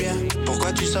une fille bien.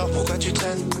 Pourquoi tu sors? Pourquoi tu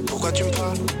traînes? Pourquoi tu me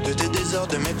parles de tes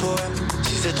désordres, de mes poèmes?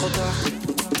 Si c'est trop tard.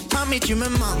 Mamie, tu me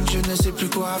manques, je ne sais plus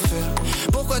quoi faire.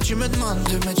 Pourquoi tu me demandes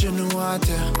de mettre genoux à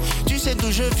terre? Tu sais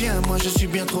d'où je viens, moi je suis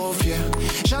bien trop fier.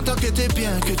 J'entends que t'es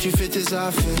bien, que tu fais tes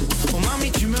affaires. Oh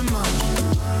mamie, tu me manques.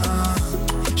 Ah,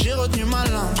 j'ai retenu ma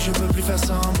langue, je peux plus faire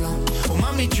semblant. Oh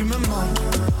mamie, tu me manques.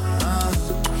 Ah,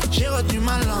 j'ai retenu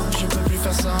ma langue, je peux plus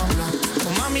faire semblant.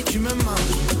 Oh mamie, tu me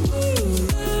manques.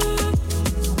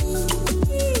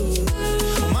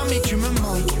 Oh mamie, tu me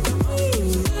manques.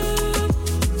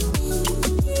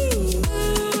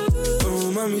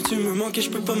 mamie, tu me manques et je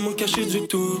peux pas m'en cacher du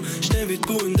tout. Je t'invite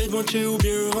pour une date moitié ou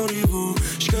bien un rendez-vous.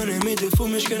 Je connais mes défauts,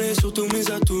 mais je connais surtout mes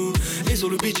atouts. Et sur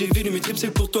le beach, j'ai vidé mes tripes,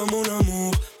 c'est pour toi, mon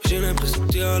amour. J'ai l'impression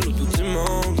que t'es à l'autre bout du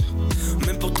monde.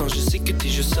 Mais pourtant, je sais que t'es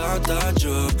juste à ta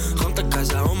job. Rentre à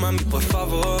casa, oh mamie, por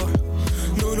favor.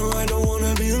 No, no, I don't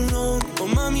wanna be alone. Oh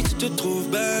mamie, tu te trouves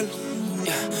belle.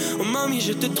 Yeah. Oh mamie,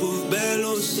 je te trouve belle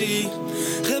aussi.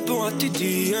 Réponds à tes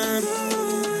DM.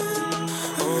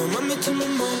 Oh mamie, tu me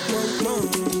manques.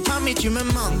 Mamie, tu me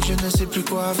manques, je ne sais plus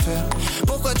quoi faire.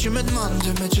 Pourquoi tu me demandes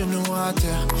de mettre genoux à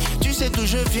terre? Tu sais d'où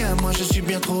je viens, moi je suis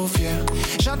bien trop fier.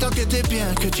 J'entends que t'es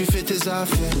bien, que tu fais tes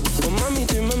affaires. Oh mamie,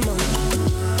 tu me manques.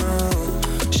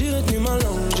 J'ai retenu ma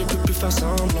langue, je peux plus faire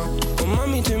semblant. Oh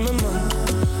mamie, tu me manques.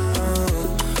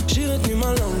 J'ai retenu ma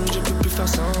langue, je peux plus faire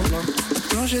semblant.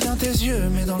 Plongé dans tes yeux,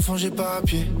 mais dans le fond j'ai pas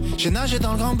pied. J'ai nagé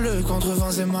dans le grand bleu contre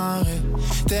vents et marées.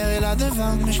 Terre est là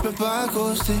devant, mais je peux pas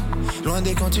accoster. Loin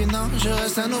des continents, je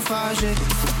reste un naufragé.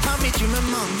 Mamie, tu me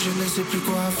manques, je ne sais plus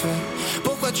quoi faire.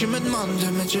 Pourquoi tu me demandes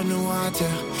de mettre genoux à terre?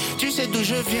 Tu sais d'où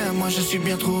je viens, moi je suis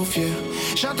bien trop fier.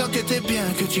 J'entends que t'es bien,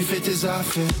 que tu fais tes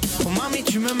affaires. Oh mamie,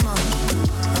 tu me manques.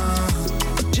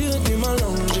 J'ai retenu ma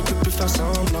langue, je peux plus faire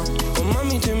semblant. Oh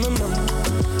mamie, tu me manques.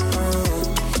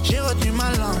 J'ai retenu ma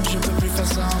langue, je peux plus faire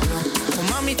semblant. Oh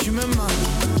mamie, tu me manques.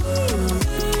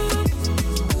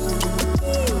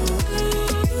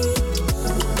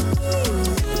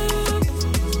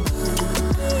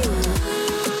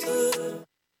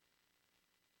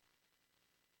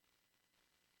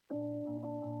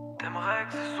 T'aimerais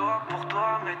que ce soit pour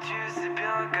toi, mais tu sais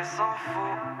bien qu'elle s'en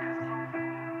fout.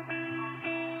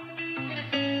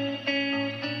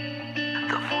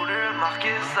 T'as voulu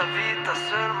marquer sa vie, t'as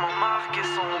seulement marqué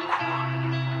son cours.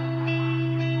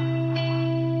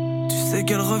 Tu sais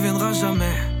qu'elle reviendra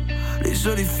jamais. Les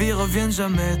jolies filles reviennent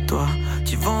jamais, toi.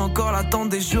 Tu vas encore l'attendre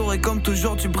des jours et comme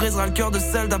toujours tu briseras le cœur de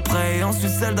celle d'après. Et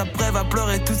ensuite celle d'après va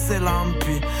pleurer toutes ses larmes.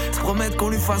 Puis se promettre qu'on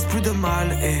lui fasse plus de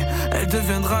mal. Et elle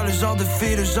deviendra le genre de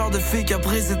fille qui a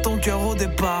brisé ton cœur au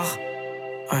départ.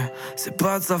 Ouais, c'est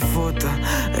pas de sa faute.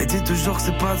 Elle dit toujours que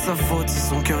c'est pas de sa faute. Si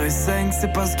son cœur est saigne,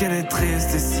 c'est parce qu'elle est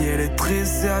triste. Et si elle est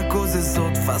triste, c'est à cause des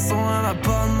autres. De toute façon, elle a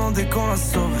pas demandé qu'on la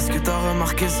sauve. Est-ce que t'as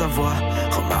remarqué sa voix?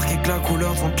 Remarqué que la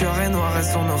couleur de son cœur est noire et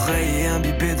son oreille est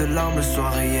imbibée de larmes le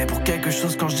soir. Et est pour quelque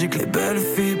chose quand je dis que les belles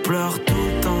filles pleurent tout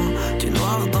le temps. Du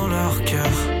noir dans leur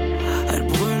cœur. Elles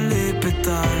brûlent les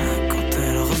pétales quand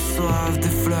elles reçoivent des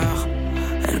fleurs.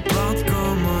 Elles partent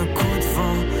comme un coup de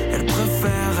vent. Elles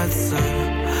préfèrent être seules.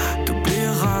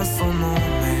 T'oublieras son nom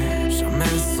mais jamais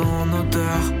son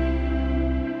odeur.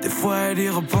 Des fois elle y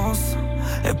repense.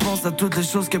 Elle pense à toutes les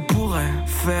choses qu'elle pourrait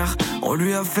faire. On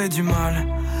lui a fait du mal.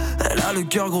 Elle a le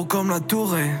cœur gros comme la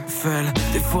tour Eiffel.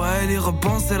 Des fois elle y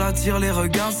repense, elle attire les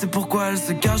regards. C'est pourquoi elle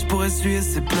se cache pour essuyer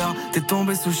ses pleurs. T'es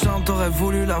tombé sous charme, t'aurais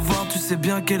voulu la voir. Tu sais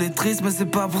bien qu'elle est triste mais c'est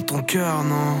pas pour ton cœur,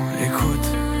 non. Écoute.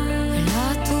 Elle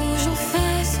a toujours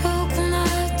fait ce qu'on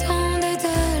attendait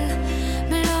d'elle.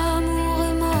 Mais l'amour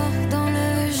est mort dans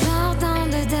le jardin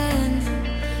d'Éden.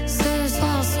 Ce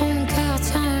soir son cœur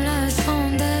tient la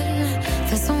chandelle. De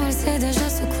toute façon elle sait déjà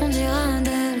ce qu'on dira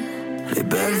d'elle. Les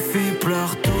belles filles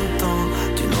pleurent tout le temps,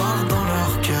 du noir dans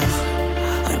leur cœur.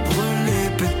 Elles brûlent les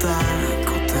pétales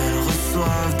quand elles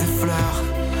reçoivent des fleurs.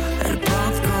 Elles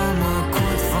partent comme un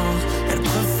coup de vent, elles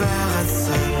préfèrent être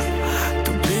seules.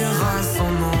 T'oublieras son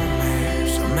nom mais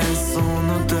jamais son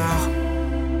odeur.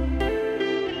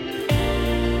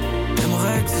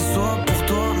 T'aimerais que ce soit pour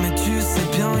toi mais tu sais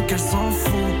bien qu'elle s'en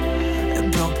fout. Elle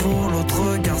pleure pour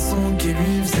l'autre garçon qui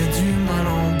lui faisait du mal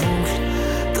en boucle.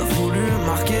 T'as voulu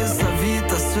marquer sa vie,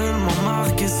 t'as seulement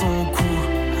marqué son coup.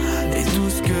 Et tout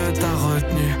ce que t'as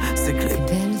retenu, c'est que les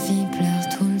belles filles pleurent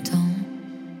tout le temps.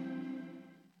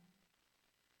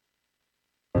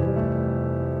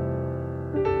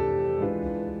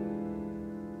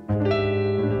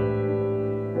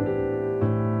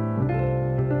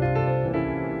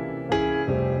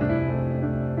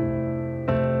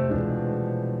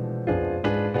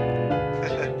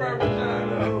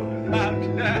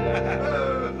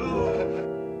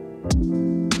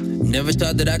 Never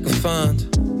thought that I could find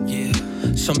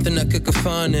something I could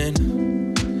confine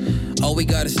in. All we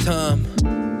got is time,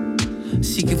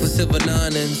 seeking for silver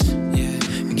linings.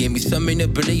 You gave me something to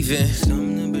believe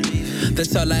in.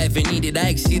 That's all I ever needed. I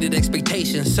exceeded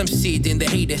expectations. Some see it and they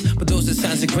hate it, but those are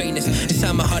signs of greatness.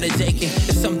 Inside my heart is aching.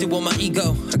 It's something with my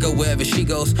ego. I go wherever she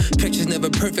goes. Picture's never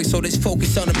perfect, so let's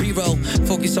focus on the B-roll.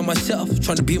 Focus on myself,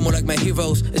 trying to be more like my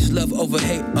heroes. It's love over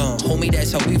hate, homie,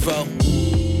 that's how we roll.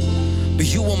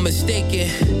 But you were mistaken,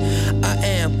 I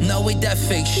am not with that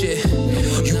fake shit.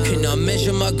 You cannot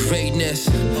measure my greatness.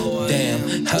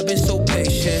 Damn, I've been so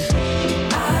patient.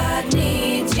 I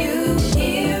need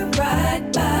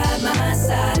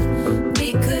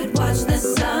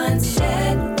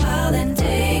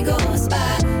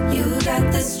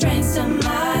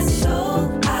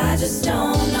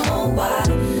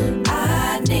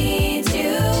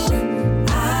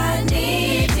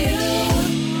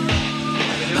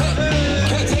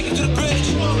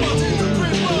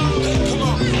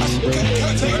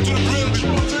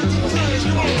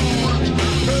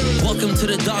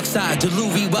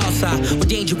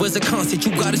danger was a constant.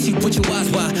 You gotta see what your eyes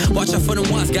wide. Watch out for them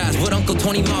wise guys with Uncle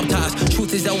Tony mob ties.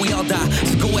 Truth is that we all die,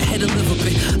 so go ahead and live a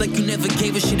bit like you never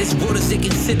gave a shit. As broad as they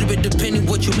consider it, depending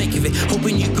what you make of it.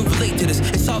 Hoping you could relate to this.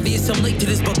 It's obvious I'm late to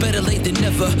this, but better late than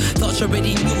never. Thought you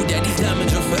already knew that these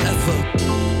diamonds are forever.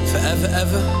 Forever,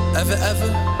 ever, ever, ever.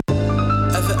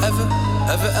 Ever, ever,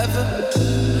 ever, ever.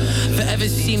 Forever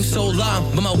seems so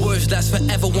long, but my words last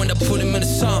forever when I put them in a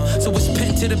song. So it's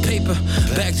pen to the paper,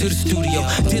 back to the studio.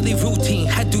 Daily routine,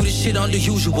 I do this shit on the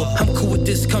usual. I'm cool with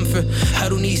discomfort, I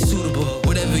don't need suitable.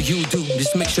 Whatever you do,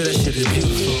 just make sure that shit is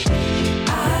beautiful.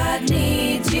 I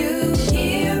need you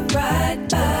here right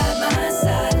by my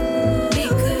side. We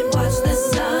could watch the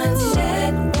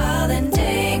sunset while the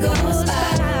day goes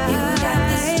by. You got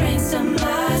the strength to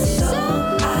my soul.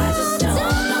 I just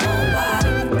don't know why.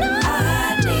 I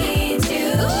need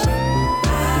you. I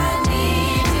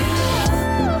need you.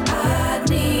 I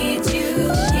need you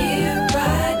here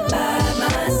right by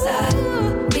my side.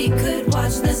 We could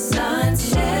watch the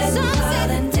sunset while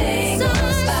the day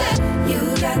goes by. You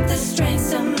got the strength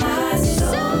to my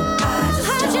soul. I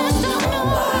just don't know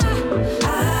why. I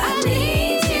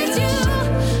need you.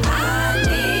 I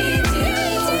need you.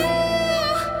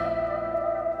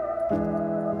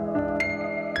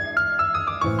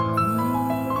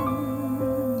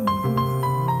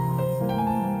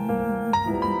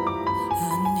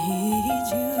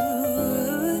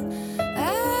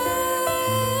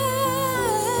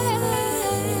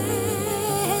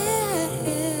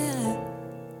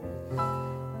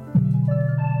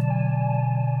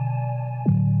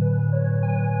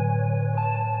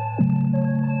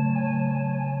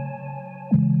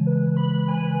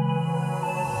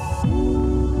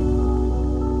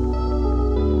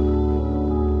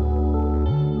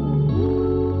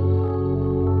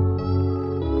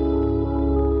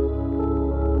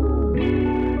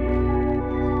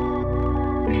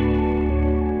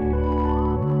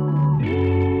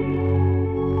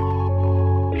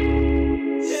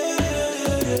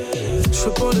 Je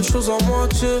fais pas les choses à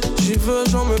moitié, j'y vais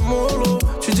jamais mollo.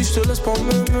 Tu dis que je te laisse pas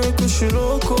m'aimer, que je suis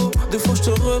loco. Des fois je te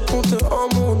réponds t'es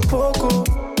amour de poco.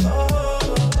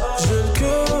 J'ai le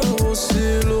cœur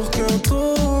aussi lourd qu'un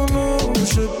tonneau.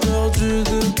 J'ai perdu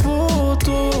des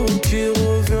poteaux qui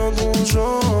reviendront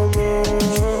jamais.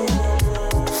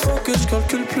 Faut que je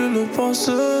calcule plus le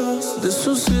passé. Des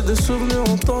soucis, des souvenirs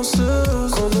entassés.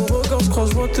 Quand on regarde, je crois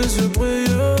que je vois tes yeux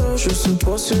briller. Je sais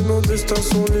pas si nos destins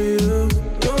sont liés.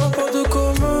 Y'en a pas de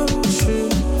commun, je suis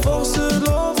forcé de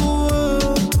l'avouer.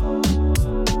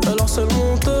 Elle harcèle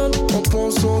mon tel en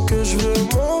pensant que je vais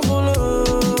m'envoler.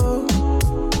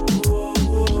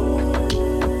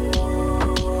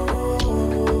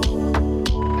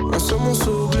 On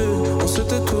s'oublie, on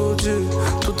s'était tout dit.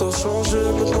 Tout a changé,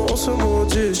 maintenant on se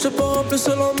maudit. Je t'ai pas rappelé, c'est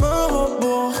la mer à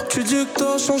boire. Tu dis que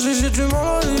t'as changé, j'ai du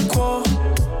mal à y croire.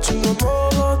 Tu me donnes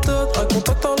mal la tête, à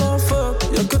contact à la fête.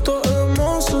 Y'a que toi et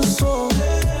moi ce soir.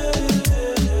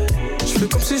 J'fais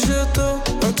comme si j'étais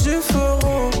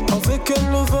indifférent. Avec elle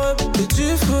le vibe est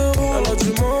différent. Elle a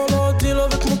du mal à deal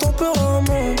avec mon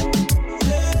tempérament.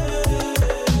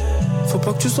 Faut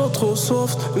pas que tu sois trop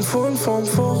soft, il faut une femme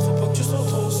forte. Faut pas que tu sois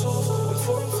trop soft, il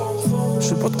faut une femme forte.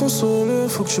 J'sais pas te consoler,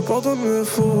 faut que tu pardonnes mes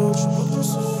fautes.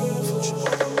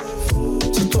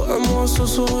 C'est toi et moi ce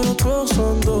soir y'a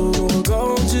personne d'autre. On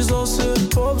regarde en disant c'est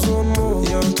pas besoin de mots.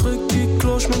 Y'a un truc qui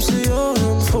cloche même s'il y a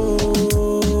rien de faux.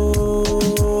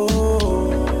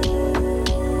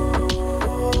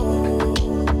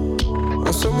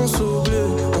 On s'oublie,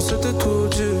 on s'était tout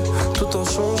dit. Tout a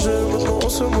changé, maintenant on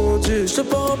se maudit. Je t'ai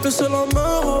pas rappelé, c'est la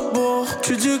mer à boire.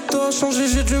 Tu dis que t'as changé,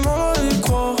 j'ai du mal à y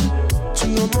croire. Tu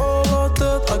me donnes mal la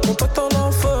tête, à contact à la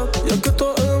fête. Y'a que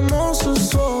toi et moi ce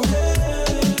soir.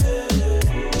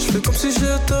 J'fais comme si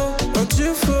j'étais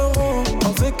indifférent.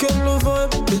 Avec elle le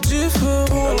vibe est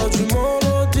différent. Elle a du mal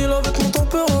à deal avec mon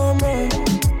tempérament.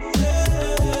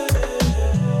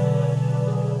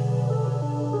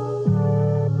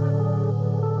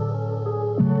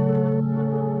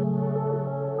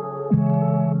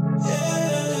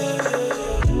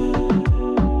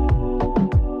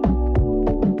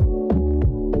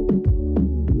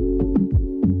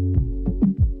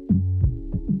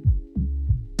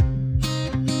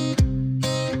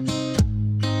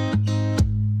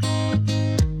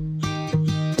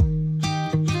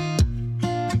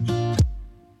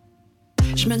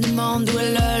 Je me demande où est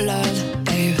le love,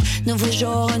 hey. Nouveau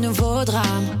jour, un nouveau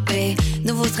drame, hey.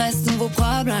 Nouveau stress, nouveau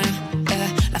problème, yeah.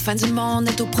 La fin du monde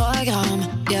est au programme,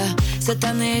 yeah. Cette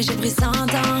année j'ai pris 100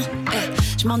 ans, yeah.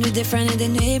 Je m'ennuie des friends et des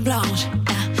nuits blanches,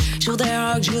 yeah. Je voudrais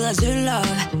un rock, je voudrais du love,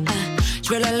 yeah. Je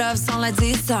veux le love sans la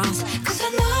distance. Cause I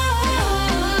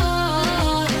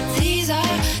know these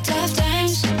are tough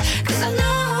times.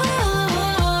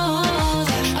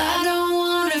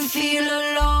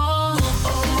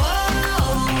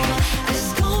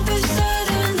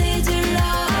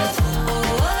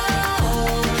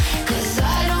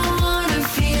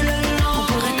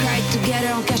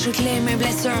 on cache toutes les mêmes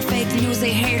blessures. Fake news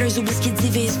et haters, oublie ce qui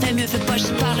divise. Fais mieux, fais pas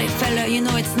juste parler, fais-le. You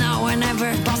know it's now or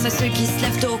never. Pense à ceux qui se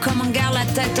lèvent tôt, comme on garde la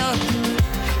tête haute.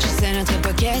 Je sais notre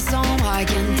époque est sombre, I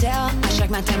can tell. À chaque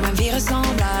matin ma vie ressemble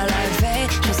à la veille.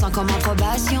 Je me sens comme en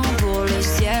probation pour le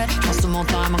ciel. Je pense tout mon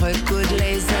temps à me recoudre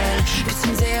les ailes. Peux-tu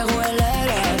me dire où est le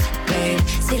love, babe?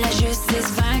 Si la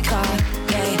justice vaincra,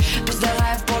 yeah. Plus de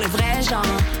rêves pour les vrais gens,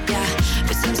 yeah.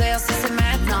 Peux-tu me dire si c'est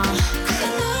maintenant?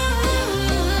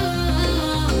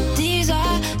 These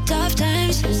are tough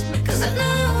times, 'cause I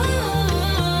know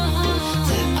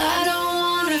that I don't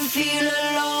wanna feel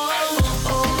alone.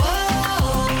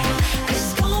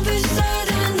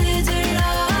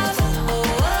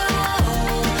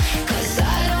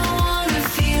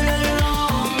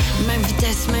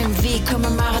 Comme un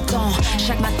marathon,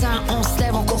 chaque matin on se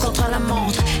lève, on court contre la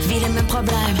montre. Vis les mêmes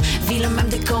problèmes, vis le même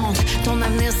décompte. Ton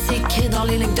avenir s'écrit dans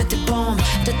les lignes de tes paumes.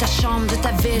 De ta chambre, de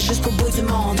ta ville jusqu'au bout du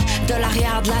monde. De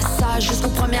l'arrière de la salle jusqu'aux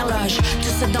premières loges.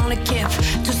 Tous ceux dans l'équipe,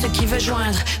 tous ceux qui veulent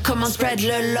joindre. Comment spread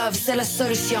le love, c'est la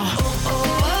solution. Oh, oh,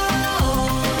 oh.